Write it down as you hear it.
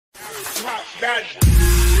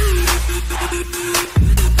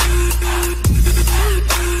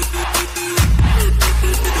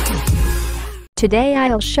Today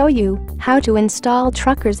I'll show you how to install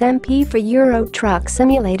TruckersMP for Euro Truck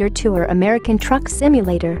Simulator 2 or American Truck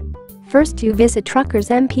Simulator. First you visit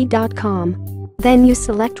TruckersMP.com. Then you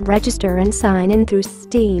select register and sign in through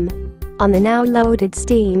Steam. On the now loaded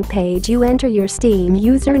Steam page you enter your Steam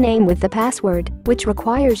username with the password, which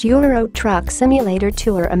requires Euro Truck Simulator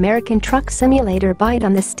 2 or American Truck Simulator byte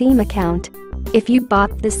on the Steam account. If you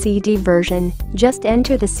bought the CD version, just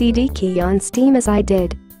enter the CD key on Steam as I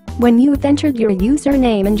did. When you've entered your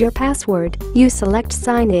username and your password, you select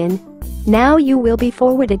sign in. Now you will be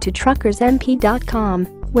forwarded to TruckersMP.com,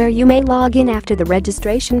 where you may log in after the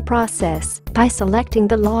registration process by selecting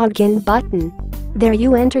the login button. There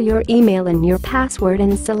you enter your email and your password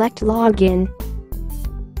and select login.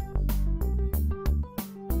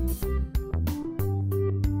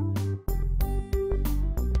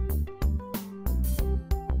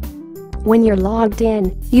 When you're logged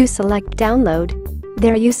in, you select download.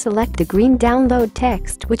 There you select the green download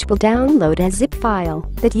text, which will download a zip file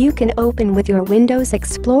that you can open with your Windows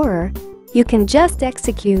Explorer. You can just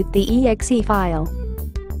execute the exe file.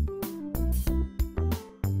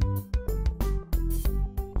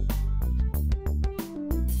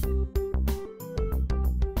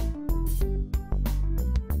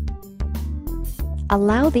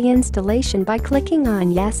 Allow the installation by clicking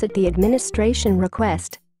on Yes at the administration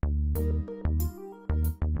request.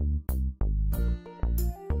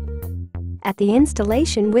 At the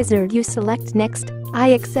installation wizard you select Next, I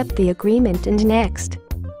accept the agreement and Next.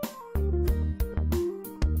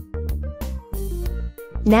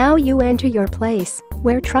 Now you enter your place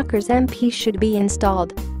where TruckersMP should be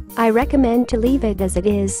installed. I recommend to leave it as it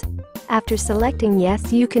is. After selecting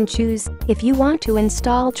Yes you can choose if you want to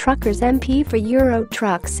install TruckersMP for Euro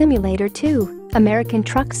Truck Simulator 2, American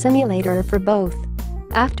Truck Simulator or for both.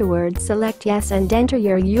 Afterwards select Yes and enter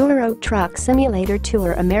your Euro Truck Simulator 2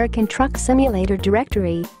 or American Truck Simulator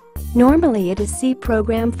directory. Normally it is C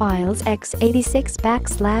program files x86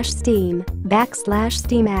 /steam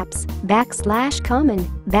 /steam apps /common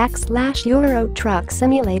 /Euro Truck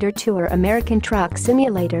Simulator 2 or American Truck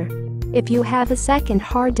Simulator. If you have a second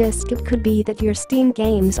hard disk, it could be that your Steam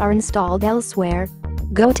games are installed elsewhere.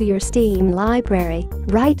 Go to your Steam library,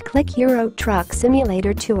 right-click Euro Truck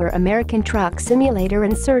Simulator 2 or American Truck Simulator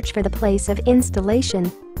and search for the place of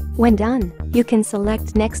installation. When done, you can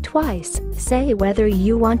select Next twice, say whether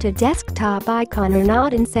you want a desktop icon or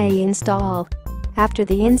not and say Install. After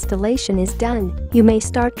the installation is done, you may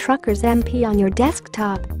start TruckersMP on your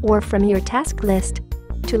desktop or from your task list.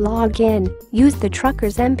 To log in, use the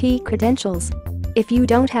TruckersMP credentials. If you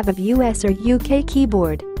don't have a US or UK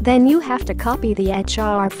keyboard, then you have to copy the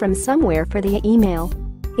HR from somewhere for the email.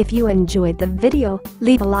 If you enjoyed the video,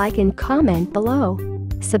 leave a like and comment below.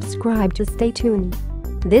 Subscribe to stay tuned.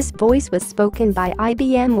 This voice was spoken by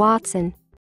IBM Watson.